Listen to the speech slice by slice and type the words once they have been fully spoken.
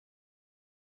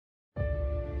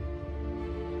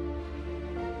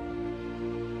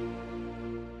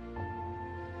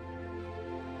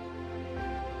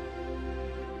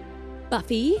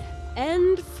Buffy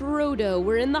and Frodo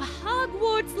were in the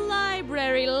Hogwarts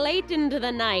library late into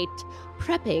the night,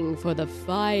 prepping for the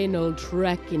final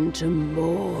trek into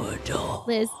Mordor.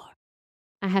 Liz,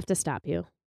 I have to stop you.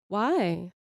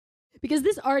 Why? Because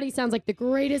this already sounds like the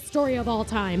greatest story of all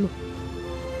time.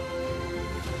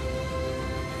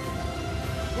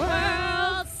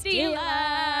 World Stealers!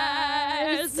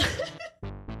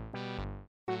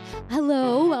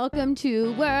 Hello, welcome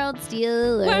to World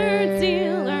Stealers. Word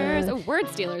Stealers! Oh, Word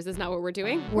Stealers is not what we're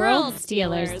doing. World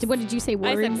Stealers. What did you say?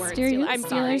 I said Word Stealers. I'm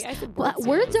sorry. I said Well,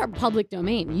 words are public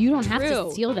domain. You don't have to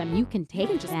steal them. You can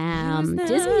take them.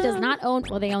 Disney does not own...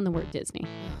 Well, they own the word Disney.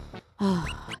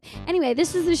 Anyway,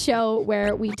 this is the show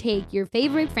where we take your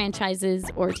favorite franchises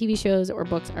or TV shows or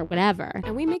books or whatever.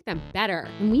 And we make them better.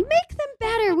 And we make them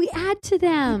better. We add to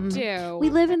them. We do.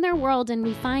 We live in their world and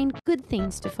we find good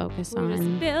things to focus on. We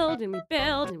just build and we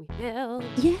build and we build.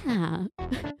 Yeah.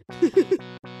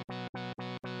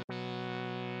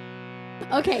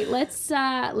 Okay, let's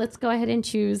go ahead and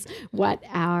choose what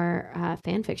our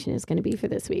fan fiction is going to be for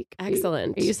this week.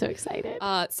 Excellent. Are you so excited?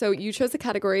 So you chose the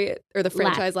category or the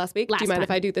franchise last week. Do you mind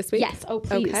if I do this week? Yes. Oh,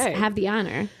 please. Okay. Have the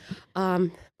honor.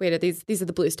 Wait, these are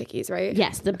the blue stickies, right?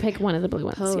 Yes, pick one of the blue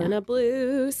ones. Pulling a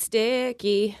blue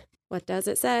sticky. What does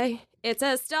it say? It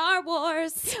says Star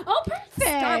Wars. Oh, perfect.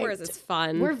 Star Wars is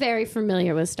fun. We're very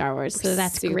familiar with Star Wars, so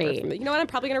that's great. You know what? I'm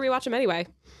probably going to rewatch them anyway.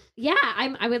 Yeah,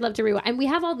 I would love to rewatch. And we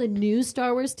have all the new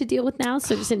Star Wars to deal with now,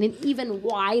 so just in an even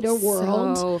wider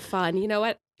world. So fun. You know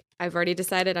what? I've already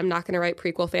decided I'm not going to write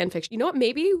prequel fan fiction. You know what?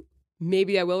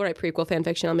 Maybe I will write prequel fan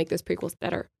fiction. I'll make those prequels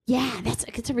better. Yeah,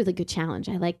 it's a really good challenge.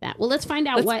 I like that. Well, let's find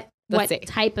out what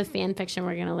type of fan fiction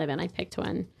we're going to live in. I picked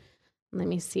one. Let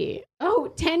me see.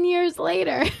 Oh, 10 years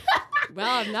later. Well,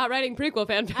 I'm not writing prequel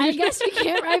fan fiction. I guess you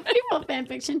can't write prequel fan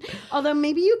fiction. Although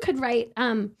maybe you could write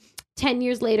 10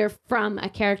 years later from a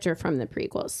character from the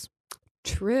prequels.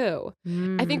 True.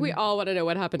 I think we all want to know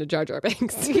what happened to Jar Jar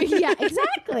Binks. Yeah,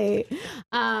 exactly.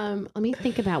 Let me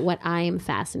think about what I am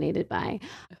fascinated by.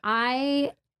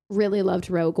 I really loved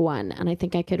Rogue One, and I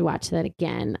think I could watch that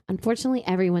again. Unfortunately,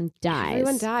 everyone dies.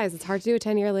 Everyone dies. It's hard to do a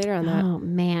 10-year later on that. Oh,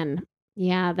 man.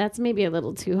 Yeah, that's maybe a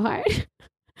little too hard.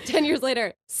 10 years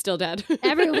later, still dead.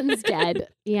 Everyone's dead.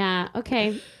 Yeah.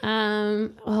 Okay.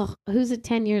 Who's it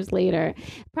 10 years later?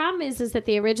 Problem is that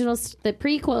the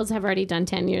prequels have already done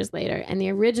 10 years later, and the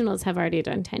originals have already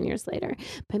done 10 years later.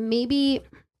 But maybe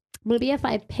if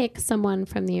I pick someone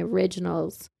from the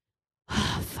originals,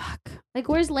 fuck. Like,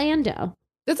 where's Lando?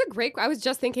 That's a great... I was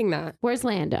just thinking that. Where's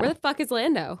Lando? Where the fuck is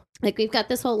Lando? Like, we've got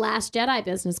this whole Last Jedi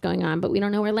business going on, but we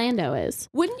don't know where Lando is.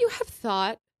 Wouldn't you have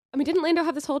thought... I mean, didn't Lando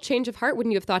have this whole change of heart?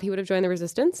 Wouldn't you have thought he would have joined the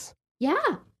Resistance? Yeah,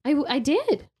 I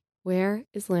did. Where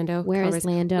is Lando? Where is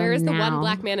Lando Where is now? the one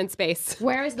black man in space?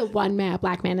 Where is the one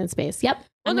black man in space? Yep.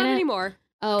 Well, not anymore.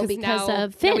 Oh, because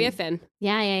of Finn. Now we have Finn.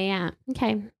 Yeah.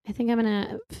 Okay. I think I'm going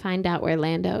to find out where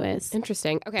Lando is.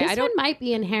 Interesting. Okay. This one might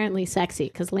be inherently sexy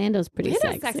because Lando's pretty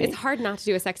sexy. It's hard not to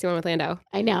do a sexy one with Lando.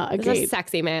 I know. Agreed. He's a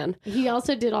sexy man. He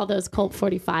also did all those Colt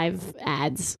 45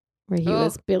 ads where he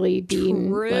was Billy Dean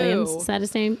Williams. Is that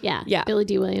his name? Yeah. Billy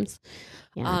D. Williams.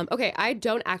 Yeah. Okay. I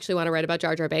don't actually want to write about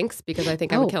Jar Jar Binks because I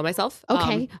think I would kill myself.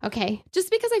 Okay. Just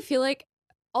because I feel like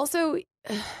also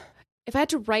if I had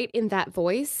to write in that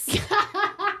voice...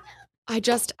 I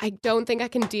don't think I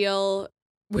can deal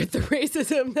with the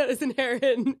racism that is inherent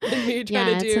in me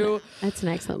trying to do. That's an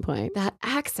excellent point. That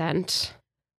accent.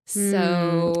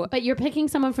 So. But you're picking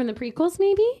someone from the prequels,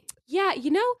 maybe? Yeah,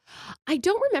 I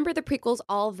don't remember the prequels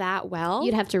all that well.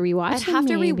 You'd have to rewatch I'd have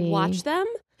to rewatch them.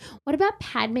 What about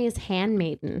Padme's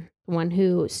handmaiden? The one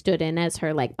who stood in as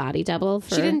her body double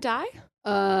for... She didn't die?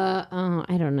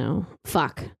 I don't know.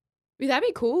 Fuck. That'd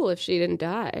be cool if she didn't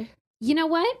die. You know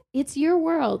what? It's your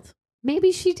world.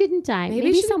 Maybe she didn't die.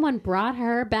 Maybe someone brought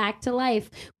her back to life.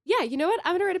 Yeah, you know what?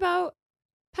 I'm going to write about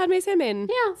Padme's handmaiden.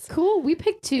 Yeah, cool. We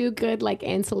picked two good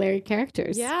ancillary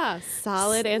characters. Yeah,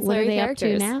 solid ancillary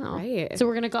characters. What are they up to now? Right. So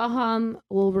we're going to go home.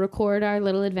 We'll record our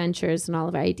little adventures and all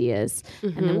of our ideas,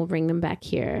 and then we'll bring them back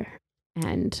here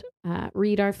and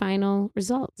read our final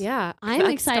results. Yeah. I'm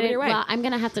excited. Well, I'm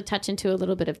going to have to touch into a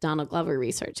little bit of Donald Glover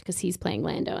research because he's playing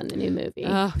Lando in the new movie.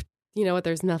 You know what?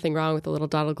 There's nothing wrong with a little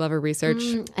Donald Glover research.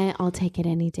 I'll take it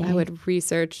any day. I would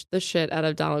research the shit out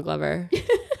of Donald Glover.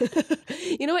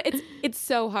 You know what? It's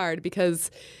so hard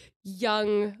because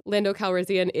young Lando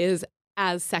Calrissian is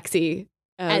as sexy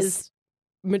as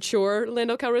mature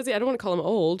Lando Calrissian. I don't want to call him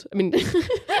old. I mean,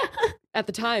 at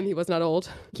the time, he was not old.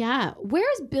 Yeah.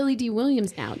 Where's Billy D.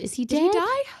 Williams now? Is he dead? Did he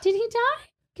die? Did he die?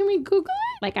 Can we Google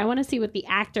it? I want to see what the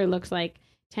actor looks like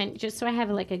just so I have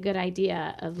like a good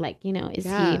idea of like,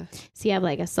 does he have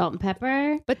like a salt and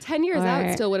pepper? But 10 years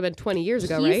out still would have been 20 years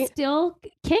ago, right? He's still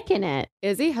kicking it.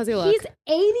 Is he? How's he look? He's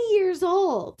 80 years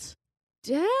old.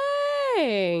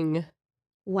 Dang.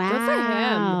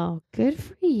 Wow. Good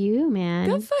for you, man.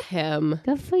 Good for him.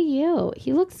 Good for you.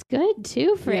 He looks good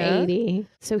too for 80.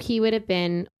 So he would have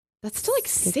been. That's still like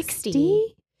 60.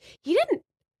 He didn't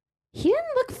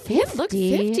look 50. He didn't look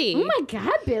 50. Oh my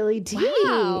God, Billy D.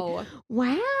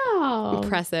 Wow.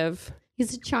 Impressive.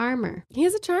 He's a charmer. He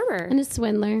is a charmer. And a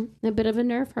swindler. A bit of a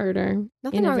nerf herder.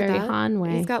 Nothing wrong with that. In a very Han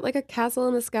way. He's got like a castle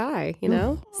in the sky,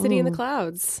 City in the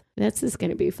clouds. This is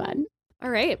going to be fun. All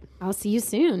right. I'll see you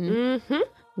soon.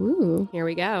 Mm-hmm. Ooh. Here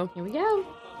we go.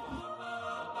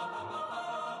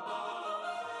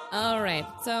 All right.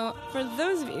 So for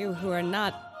those of you who are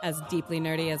not as deeply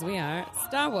nerdy as we are,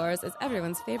 Star Wars is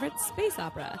everyone's favorite space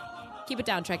opera. Keep it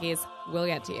down, Trekkies. We'll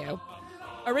get to you.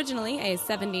 Originally a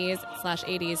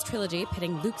 70s/80s trilogy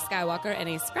pitting Luke Skywalker and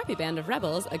a scrappy band of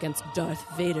rebels against Darth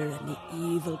Vader and the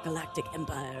evil Galactic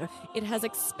Empire, it has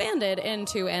expanded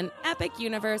into an epic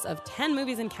universe of 10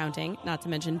 movies and counting, not to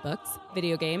mention books,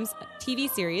 video games, a TV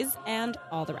series, and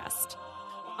all the rest.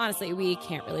 Honestly, we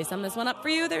can't really sum this one up for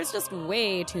you. There's just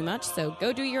way too much, so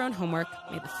go do your own homework.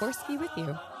 May the Force be with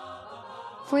you.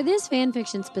 For this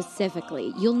fanfiction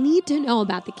specifically, you'll need to know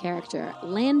about the character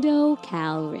Lando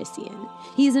Calrissian.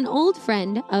 He's an old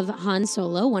friend of Han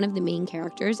Solo, one of the main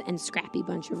characters, and scrappy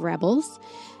bunch of rebels.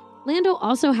 Lando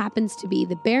also happens to be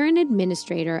the Baron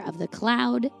Administrator of the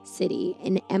Cloud City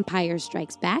in Empire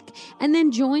Strikes Back, and then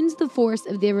joins the force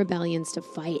of the rebellions to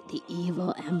fight the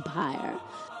evil Empire.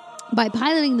 By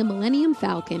piloting the Millennium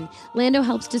Falcon, Lando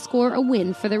helps to score a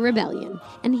win for the rebellion,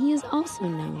 and he is also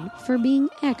known for being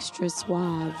extra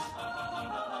suave.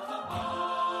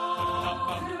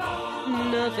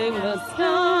 Nothing but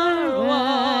Star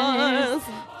Wars.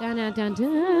 Dun, dun, dun,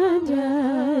 dun,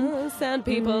 dun. Sand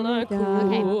people are cool.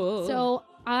 Okay, so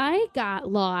I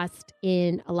got lost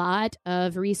in a lot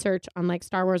of research on like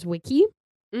Star Wars Wiki.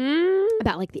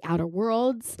 About like the outer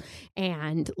worlds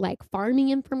and like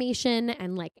farming information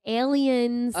and like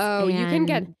aliens. Oh, you can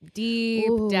get deep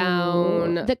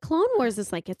down. The Clone Wars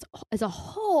is like it's a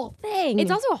whole thing.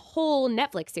 It's also a whole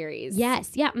Netflix series.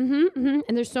 Yes, yeah, and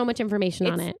there's so much information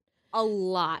on it. A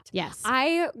lot. Yes.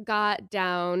 I got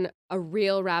down a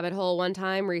real rabbit hole one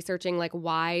time researching like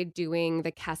why doing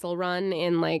the Kessel Run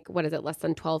in like, what is it, less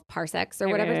than 12 parsecs or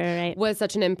whatever was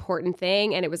such an important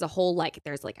thing. And it was a whole like,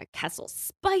 there's like a Kessel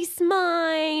spice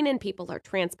mine and people are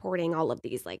transporting all of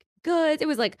these like goods. It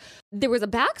was like, there was a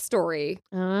backstory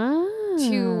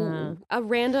to a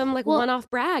random like one-off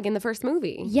brag in the first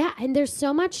movie. Yeah, and there's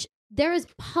so much. There is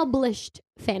published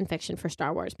fan fiction for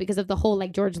Star Wars because of the whole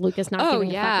like George Lucas not giving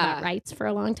a fuck about rights for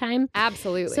a long time.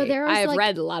 Absolutely. So there was, I've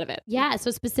read a lot of it. Yeah.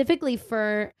 So specifically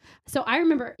so I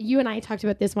remember you and I talked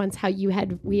about this once, how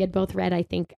we had both read, I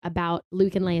think, about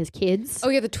Luke and Leia's kids. Oh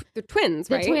yeah, the twins,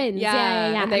 right? The twins.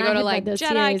 Yeah. And they go to like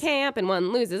Jedi camp and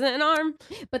one loses an arm.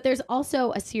 But there's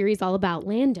also a series all about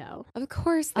Lando. Of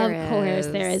course there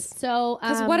is. So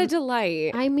because what a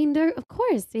delight. I mean, of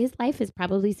course, his life is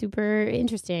probably super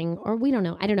interesting. Or we don't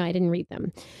know. I don't know. I didn't read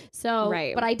them. So,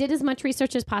 but I did as much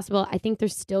research as possible. I think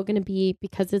there's still going to be,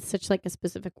 because it's such like a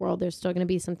specific world, there's still going to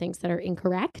be some things that are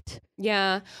incorrect.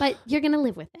 Yeah. But you're going to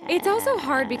live with it. It's also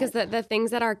hard because the things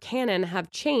that are canon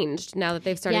have changed now that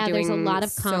they've started doing there's a lot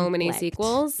of so many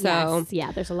sequels. So yes,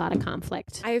 yeah, there's a lot of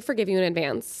conflict. I forgive you in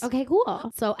advance. Okay,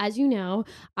 cool. So as you know,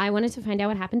 I wanted to find out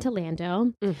what happened to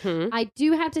Lando. Mm-hmm. I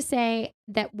do have to say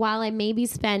that while I maybe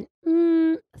spent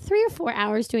 3 or 4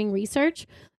 hours doing research,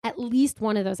 at least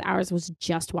one of those hours was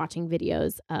just watching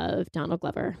videos of Donald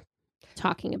Glover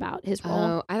talking about his role.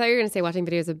 Oh, I thought you were going to say watching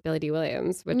videos of Billy D.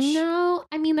 Williams, which... No,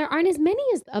 I mean, there aren't as many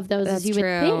of those as you would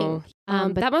think.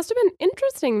 But that must have been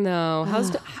interesting, though.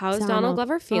 How's Donald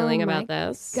Glover feeling about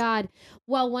this? God.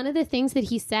 Well, one of the things that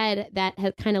he said that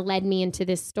has kind of led me into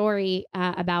this story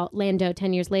about Lando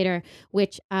 10 years later,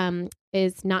 which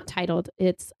is not titled.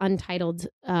 It's Untitled.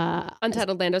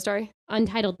 Untitled Lando Story?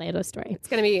 Untitled Lando Story. It's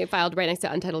going to be filed right next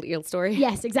to Untitled Eel Story.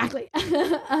 Yes, exactly.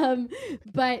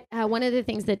 But one of the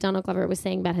things that Donald Glover was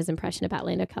saying about his impression about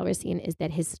Lando Calrissian is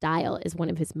that his style is one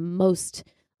of his most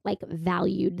like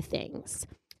valued things.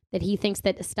 That he thinks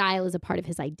that style is a part of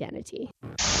his identity.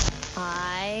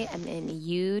 I am in a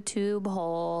YouTube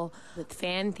hole with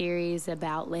fan theories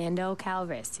about Lando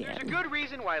Calrissian. There's a good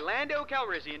reason why Lando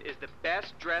Calrissian is the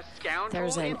best dressed scoundrel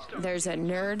There's a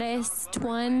Nerdist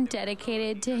one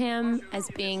dedicated to him as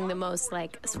being the most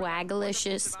like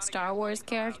swagalicious Star Wars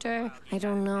character. I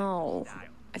don't know.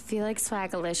 I feel like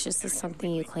swagalicious is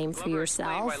something you claim for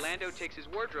yourself. Why Lando takes his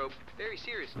wardrobe very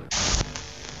seriously.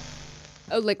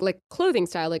 like clothing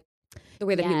style, like the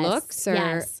way that he looks? Or?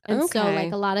 Yes. And so Okay.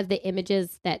 like a lot of the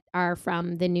images that are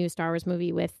from the new Star Wars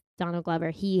movie with Donald Glover,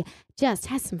 he just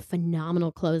has some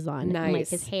phenomenal clothes on. And, like Nice.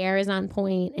 his hair is on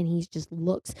point and he just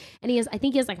looks, and I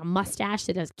think he has like a mustache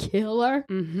that is killer.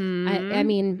 Mm-hmm. I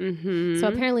mean, Mm-hmm. so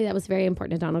apparently that was very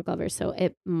important to Donald Glover. So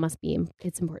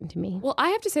it's important to me. Well, I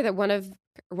have to say that one of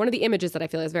the images that I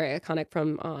feel is very iconic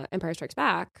from Empire Strikes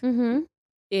Back Mm-hmm.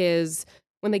 is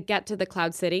when they get to the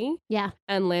Cloud City Yeah.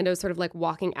 and Lando's sort of like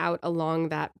walking out along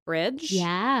that bridge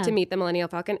Yeah. to meet the Millennial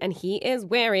Falcon, and he is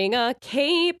wearing a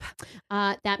cape.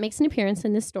 That makes an appearance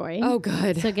in this story. Oh,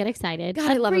 good. So get excited.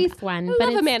 God, I love brief one. I but love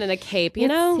a it's- man in a cape, you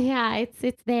it's- know? Yeah,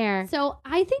 it's there. So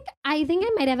I think I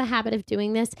might have a habit of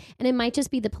doing this, and it might just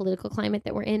be the political climate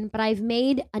that we're in, but I've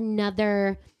made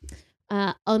another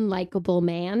unlikable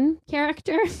man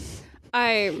character.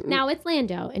 Now it's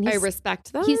Lando, and I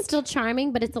respect that. he's still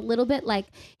charming, but it's a little bit like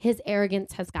his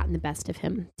arrogance has gotten the best of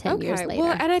him 10 years later.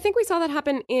 Well, and I think we saw that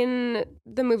happen in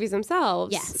the movies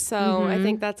themselves. Yes. So I Mhm.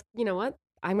 think that's, you know what?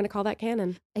 I'm going to call that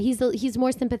canon. He's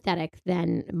more sympathetic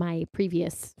than my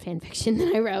previous fan fiction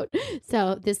that I wrote.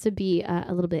 So this would be a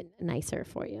little bit nicer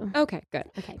for you. Okay, good.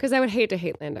 Okay. Because I would hate to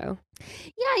hate Lando.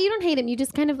 Yeah, you don't hate him. You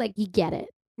just kind of like, you get it.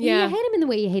 Yeah. You hate him in the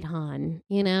way you hate Han,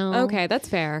 you know? Okay, that's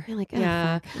fair. You're like, oh,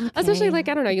 yeah. fuck, okay. Especially like,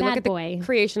 I don't know, you look Bad at the boy.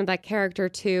 creation of that character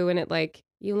too, and it like,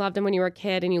 you loved him when you were a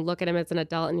kid and you look at him as an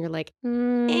adult and you're like,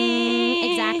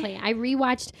 Exactly. I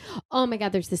rewatched, oh my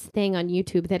God, there's this thing on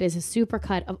YouTube that is a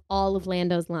supercut of all of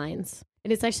Lando's lines.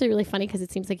 And it's actually really funny because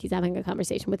it seems like he's having a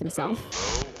conversation with himself.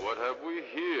 Oh, what have we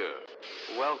here?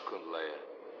 Welcome,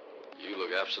 Leia. You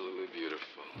look absolutely beautiful.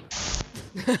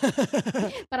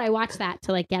 But I watched that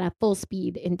to like get a full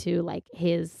speed into like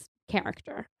his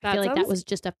character. I That feel like that sounds- was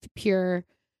just a pure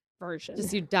version.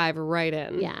 just you dive right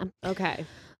in. Yeah. Okay.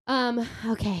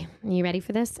 Okay. Are you ready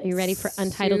for this? Are you ready for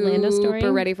Untitled Lando story?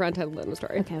 Super ready for Untitled Lando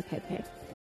story. Okay.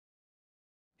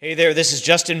 Hey there, this is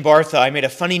Justin Bartha. I made a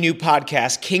funny new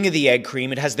podcast, King of the Egg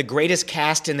Cream. It has the greatest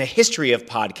cast in the history of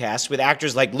podcasts with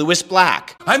actors like Louis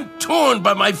Black, I'm torn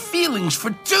by my feelings for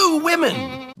two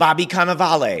women. Bobby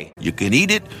Cannavale, You can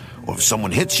eat it, or if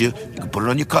someone hits you, you can put it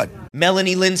on your cut.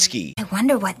 Melanie Linsky, I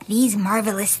wonder what these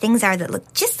marvelous things are that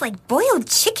look just like boiled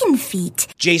chicken feet.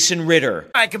 Jason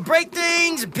Ritter, I can break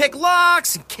things and pick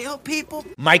locks and kill people.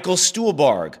 Michael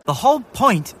Stuhlbarg, The whole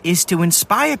point is to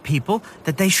inspire people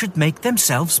that they should make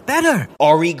themselves better.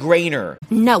 Ari Grainer,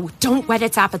 No, don't whet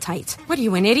its appetite. What are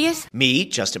you, an idiot? me,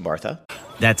 Justin Bartha,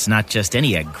 That's not just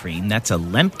any egg cream, that's a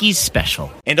Lemke's special.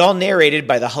 and all narrated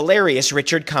by the hilarious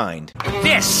Richard Kind.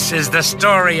 This is the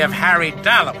story of Harry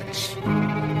Dalowitz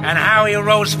and how he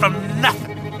rose from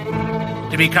nothing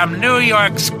to become New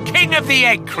York's King of the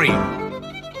Egg Cream.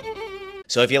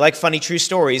 So if you like funny true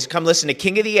stories, come listen to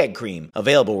King of the Egg Cream,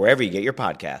 available wherever you get your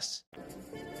podcasts.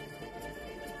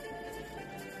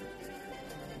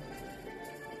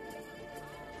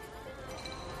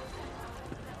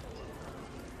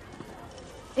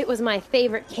 It was my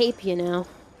favorite cape, you know.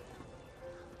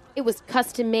 It was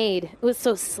custom made. It was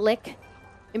so slick,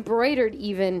 embroidered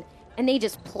even, and they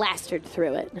just plastered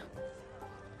through it.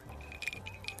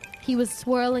 He was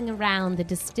swirling around the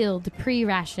distilled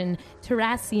pre-ration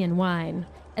Terrassian wine,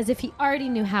 as if he already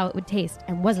knew how it would taste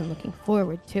and wasn't looking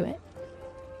forward to it.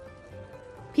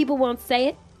 People won't say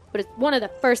it, but it's one of the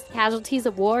first casualties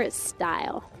of war is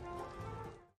style.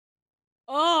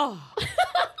 Oh.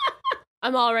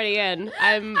 I'm already in.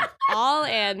 I'm all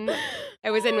in.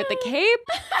 I was in with the cape.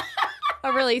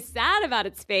 I'm really sad about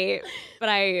its fate, but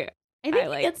I think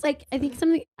it's like, I think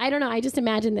something, I don't know. I just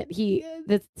imagine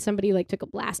that somebody like took a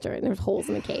blaster and there's holes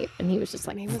in the cape and he was just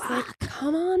like, he was like,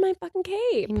 come on, my fucking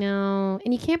cape. I know.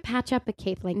 And you can't patch up a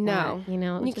cape like No, that. You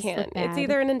know, it you just look can't. It's bad.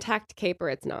 either an intact cape or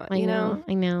it's not. I you know?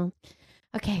 I know.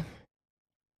 Okay.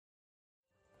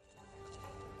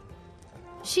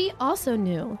 She also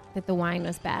knew that the wine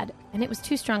was bad, and it was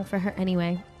too strong for her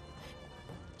anyway.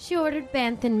 She ordered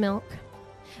banthan milk,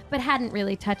 but hadn't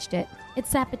really touched it. It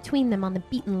sat between them on the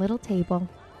beaten little table.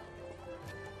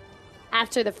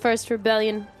 After the first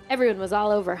rebellion, everyone was all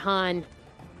over Han,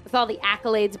 with all the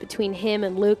accolades between him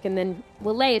and Luke, and then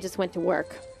Leia just went to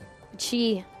work. But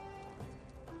He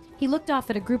looked off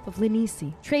at a group of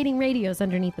Linisi, trading radios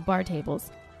underneath the bar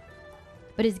tables.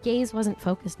 But his gaze wasn't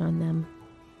focused on them.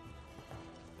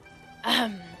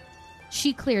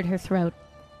 She cleared her throat.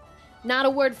 Not a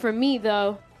word from me,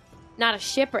 though. Not a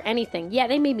ship or anything. Yeah,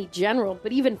 they made me general,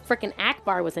 but even frickin'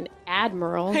 Akbar was an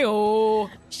admiral. Hey-oh.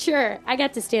 Sure, I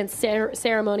got to stand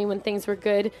ceremony when things were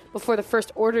good, before the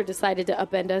First Order decided to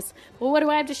upend us. Well, what do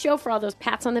I have to show for all those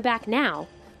pats on the back now?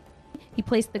 He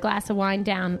placed the glass of wine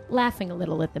down, laughing a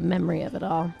little at the memory of it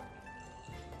all.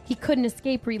 He couldn't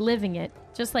escape reliving it,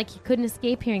 just like he couldn't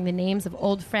escape hearing the names of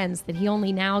old friends that he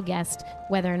only now guessed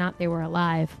whether or not they were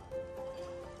alive.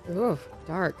 Ooh,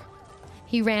 dark.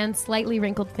 He ran slightly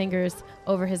wrinkled fingers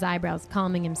over his eyebrows,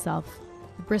 calming himself.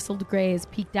 The bristled grays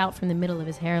peeked out from the middle of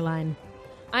his hairline.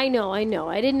 I know.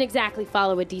 I didn't exactly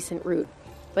follow a decent route.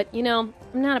 But, I'm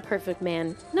not a perfect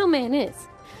man. No man is.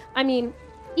 I mean,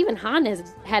 even Han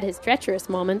has had his treacherous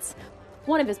moments.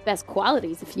 One of his best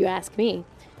qualities, if you ask me.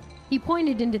 He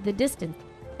pointed into the distance,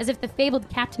 as if the fabled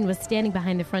captain was standing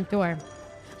behind the front door.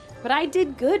 But I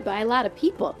did good by a lot of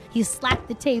people. He slapped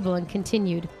the table and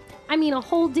continued. I mean, a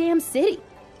whole damn city.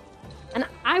 And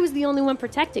I was the only one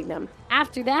protecting them.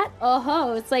 After that,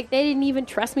 it's like they didn't even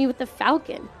trust me with the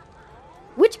Falcon.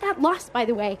 Which got lost, by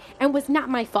the way, and was not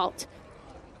my fault.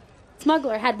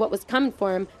 Smuggler had what was coming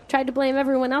for him, tried to blame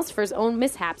everyone else for his own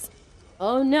mishaps.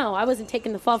 Oh no, I wasn't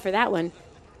taking the fall for that one.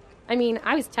 I mean,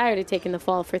 I was tired of taking the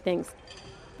fall for things.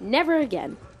 Never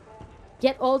again.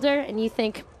 Get older and you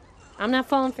think, I'm not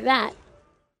falling for that.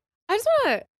 I just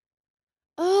want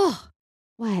to...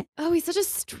 What? Oh, he's such a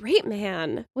straight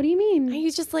man. What do you mean?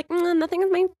 He's just like, nothing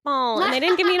is my fault. And they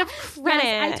didn't give me enough credit.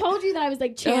 Yes, I told you that I was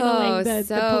like channeling the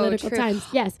political true. times.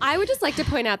 Yes. I would just like to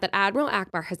point out that Admiral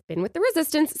Akbar has been with the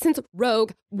Resistance since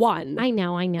Rogue One. I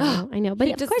know. But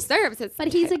he of course, deserves his...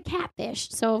 But he's a catfish.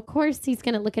 So, of course, he's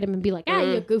going to look at him and be like, you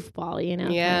goofball,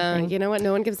 Yeah, kind of you know what?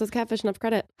 No one gives those catfish enough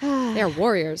credit. They're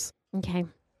warriors. Okay.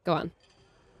 Go on.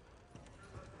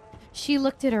 She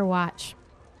looked at her watch.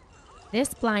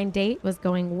 This blind date was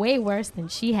going way worse than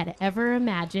she had ever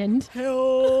imagined.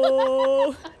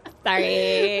 Oh,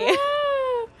 sorry.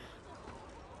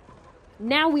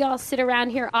 Now we all sit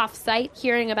around here off-site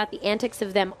hearing about the antics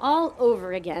of them all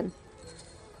over again.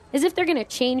 As if they're going to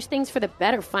change things for the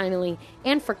better finally,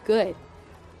 and for good.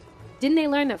 Didn't they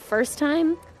learn the first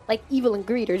time? Like evil and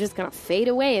greed are just going to fade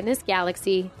away in this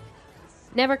galaxy.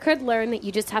 Never could learn that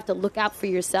you just have to look out for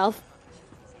yourself.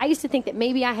 I used to think that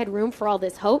maybe I had room for all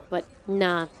this hope, but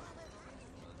nah.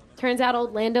 Turns out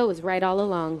old Lando was right all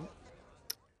along.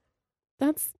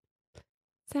 That's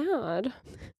sad.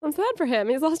 I'm sad for him.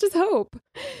 He's lost his hope.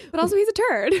 But also he's a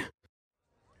turd.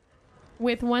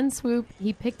 With one swoop,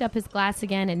 he picked up his glass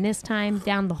again, and this time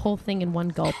downed the whole thing in one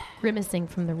gulp, grimacing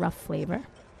from the rough flavor.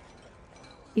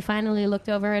 He finally looked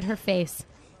over at her face,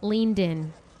 leaned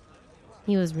in.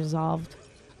 He was resolved.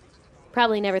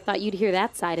 Probably never thought you'd hear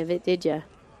that side of it, did you?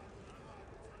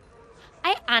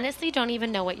 I honestly don't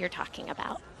even know what you're talking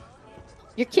about.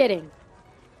 You're kidding.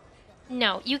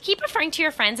 No, you keep referring to your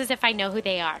friends as if I know who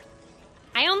they are.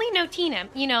 I only know Tina,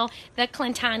 the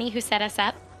Clintani who set us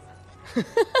up.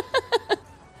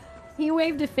 He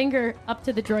waved a finger up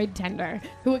to the droid tender,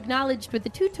 who acknowledged with a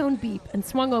two-tone beep and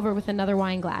swung over with another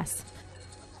wine glass.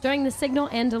 During the signal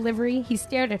and delivery, he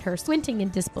stared at her, squinting in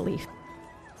disbelief.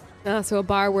 So a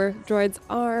bar where droids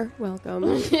are welcome.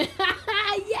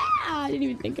 Yeah, I didn't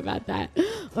even think about that.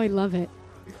 Oh, I love it.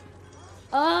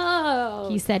 Oh,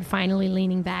 he said, finally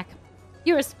leaning back.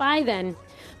 You're a spy, then.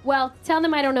 Well, tell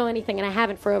them I don't know anything, and I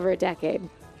haven't for over a decade.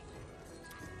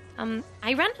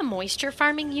 I run a moisture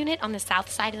farming unit on the south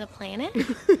side of the planet.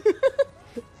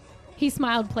 He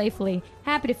smiled playfully,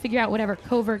 happy to figure out whatever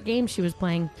covert game she was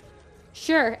playing.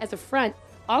 Sure, as a front,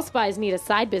 all spies need a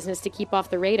side business to keep off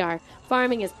the radar.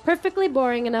 Farming is perfectly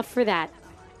boring enough for that.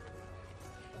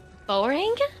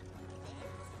 Boring?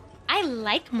 I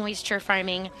like moisture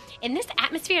farming, and this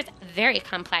atmosphere is very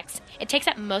complex. It takes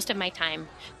up most of my time.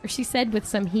 Or she said with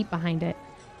some heat behind it.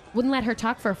 Wouldn't let her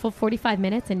talk for a full 45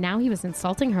 minutes, and now he was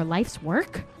insulting her life's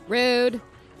work? Rude.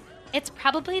 It's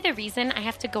probably the reason I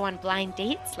have to go on blind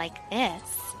dates like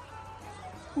this.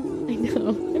 Ooh. I know.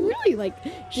 I'm really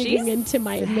digging into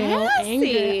my male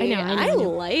anger. I know. I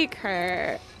like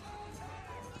her.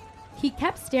 He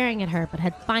kept staring at her, but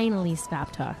had finally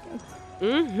stopped talking.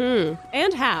 Mm-hmm.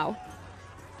 And how?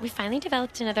 We finally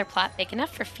developed another plot big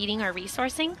enough for feeding or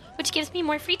resourcing, which gives me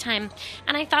more free time,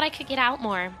 and I thought I could get out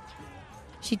more.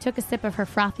 She took a sip of her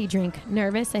frothy drink,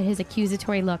 nervous at his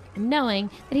accusatory look, and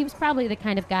knowing that he was probably the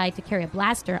kind of guy to carry a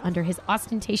blaster under his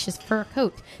ostentatious fur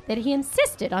coat that he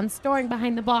insisted on storing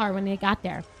behind the bar when they got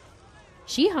there.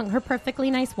 She hung her perfectly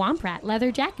nice Womp-Rat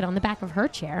leather jacket on the back of her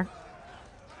chair.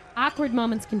 Awkward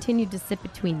moments continued to sit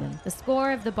between them. The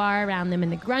score of the bar around them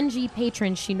and the grungy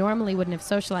patrons she normally wouldn't have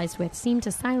socialized with seemed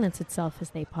to silence itself as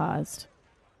they paused.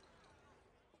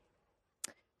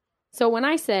 So when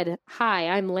I said, "Hi,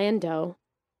 I'm Lando,"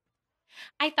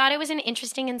 I thought it was an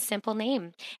interesting and simple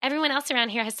name. Everyone else around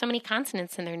here has so many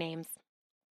consonants in their names.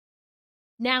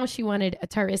 Now she wanted a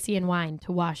Tarisian wine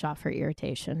to wash off her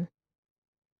irritation.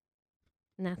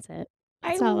 And that's it.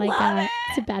 That's all I got.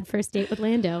 It's a bad first date with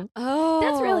Lando. Oh,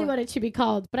 that's really what it should be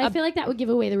called. But I feel like that would give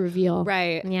away the reveal.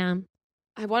 Right. Yeah.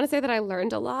 I want to say that I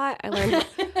learned a lot. I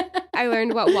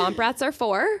learned what womp rats are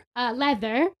for.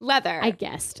 Leather. I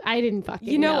guessed. I didn't fucking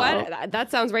know. You know what?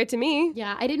 That sounds right to me.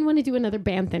 Yeah, I didn't want to do another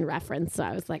Banthan reference, so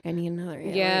I was like, I need another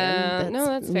alien. Yeah,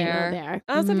 that's fair. There.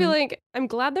 I also feel like I'm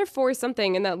glad they're for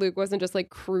something and that Luke wasn't just like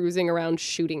cruising around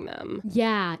shooting them.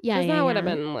 Yeah. That would have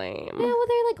been lame. Yeah, well,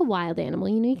 they're like a wild animal.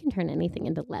 You know, you can turn anything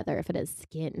into leather if it has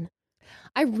skin.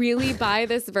 I really buy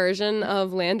this version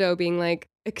of Lando being like,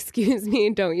 excuse me,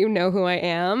 don't you know who I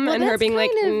am? Well, and her being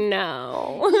like, of,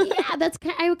 no. Yeah,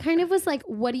 I kind of was like,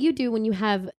 what do you do when you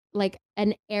have like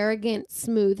an arrogant,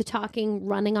 smooth talking,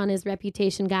 running on his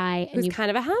reputation guy who's kind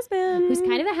of a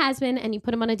has-been, and you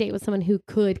put him on a date with someone who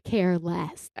could care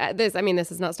less. This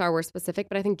is not Star Wars specific,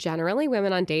 but I think generally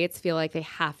women on dates feel like they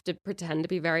have to pretend to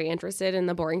be very interested in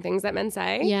the boring things that men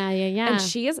say. Yeah. And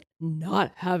she is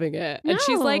not having it. No. And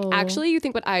she's like, actually, you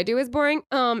think what I do is boring?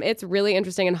 It's really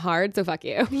interesting and hard, so fuck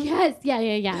you. Yes.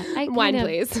 Yeah. Wine,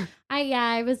 please.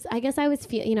 I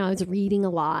was reading a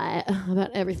lot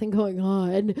about everything going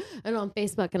on and on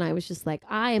Facebook, and I was just like,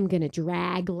 I am going to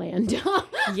drag Lando.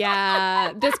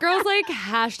 Yeah. This girl's like,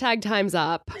 #time's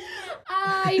up.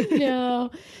 I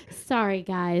know. Sorry,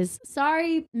 guys.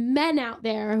 Sorry, men out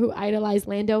there who idolize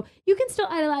Lando. You can still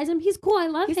idolize him. He's cool. I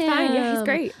love him. He's fine. Yeah, he's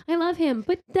great. I love him.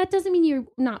 But that doesn't mean you're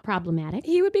not problematic.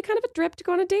 He would be kind of a drip to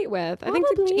go on a date with. Probably.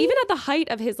 I think even at the height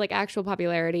of his like actual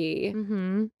popularity,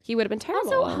 he would have been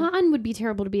terrible. Also, Han would be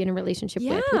terrible to be in a relationship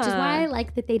with, which is why I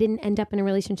like that they didn't end up in a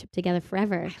relationship together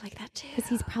forever. I like that too. Because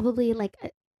he's probably like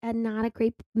not a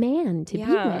great man to be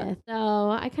with.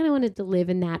 So I kind of wanted to live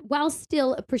in that while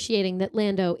still appreciating that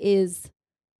Lando is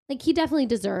like, he definitely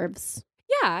deserves.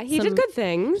 Yeah, he did good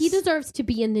things. He deserves to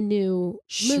be in the new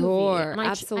movie.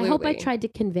 Absolutely. I hope I tried to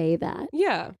convey that.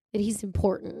 Yeah. That he's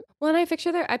important. Well, and I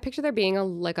picture there being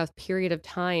a period of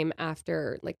time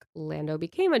after like Lando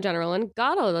became a general and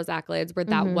got all of those accolades where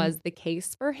that was the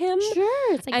case for him.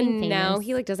 Sure. It's like and now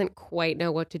he like doesn't quite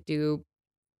know what to do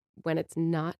when it's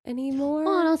not anymore.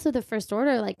 Well, and also the First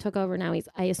Order like took over. Now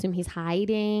I assume he's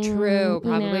hiding. True.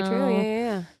 Probably true.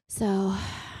 Yeah. So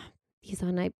he's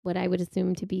on what I would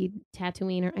assume to be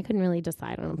Tatooine, or I couldn't really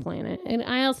decide on a planet. And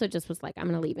I also just was like, I'm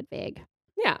going to leave it vague.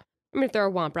 Yeah. I mean, if there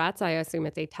are womp rats, I assume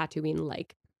it's a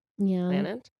Tatooine-like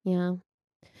planet. Yeah.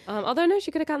 Although, no,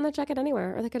 she could have gotten that jacket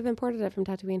anywhere, or they could have imported it from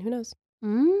Tatooine. Who knows?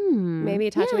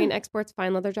 Maybe Tatooine exports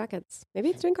fine leather jackets. Maybe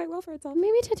it's doing quite well for itself.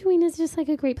 Maybe Tatooine is just like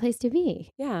a great place to be.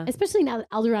 Yeah. Especially now that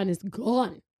Alderaan is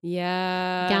gone.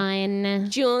 Yeah. Gone.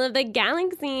 Jewel of the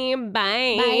Galaxy.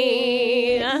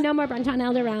 Bye. No more brunch on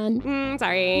Alderaan.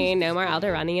 Sorry. No more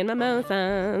Alderanian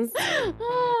mimosas.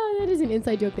 Oh, that is an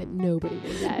inside joke that nobody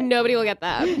will get. Nobody will get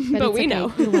that. But we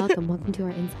know. You're welcome. Welcome to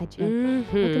our inside joke.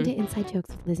 Welcome to Inside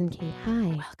Jokes with Liz and Kate. Hi.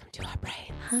 Welcome to our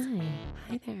brains. Hi.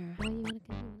 Hi there. How you want to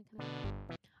come?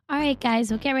 All right, guys,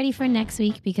 well, get ready for next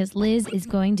week because Liz is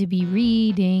going to be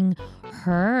reading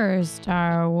her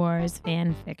Star Wars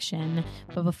fan fiction.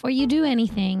 But before you do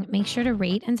anything, make sure to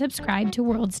rate and subscribe to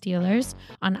World Stealers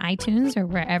on iTunes or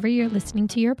wherever you're listening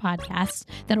to your podcasts.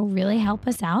 That'll really help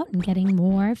us out in getting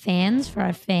more fans for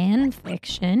our fan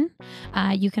fiction.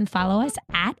 You can follow us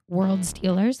at World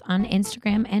Stealers on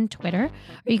Instagram and Twitter,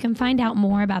 or you can find out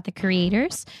more about the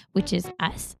creators, which is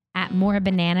us, at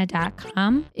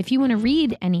morebanana.com. If you want to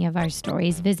read any of our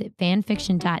stories, visit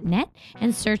fanfiction.net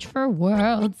and search for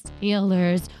World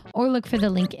Stealers, or look for the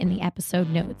link in the episode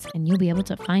notes and you'll be able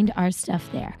to find our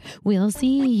stuff there. We'll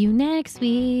see you next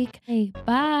week. Hey,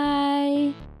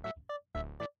 bye.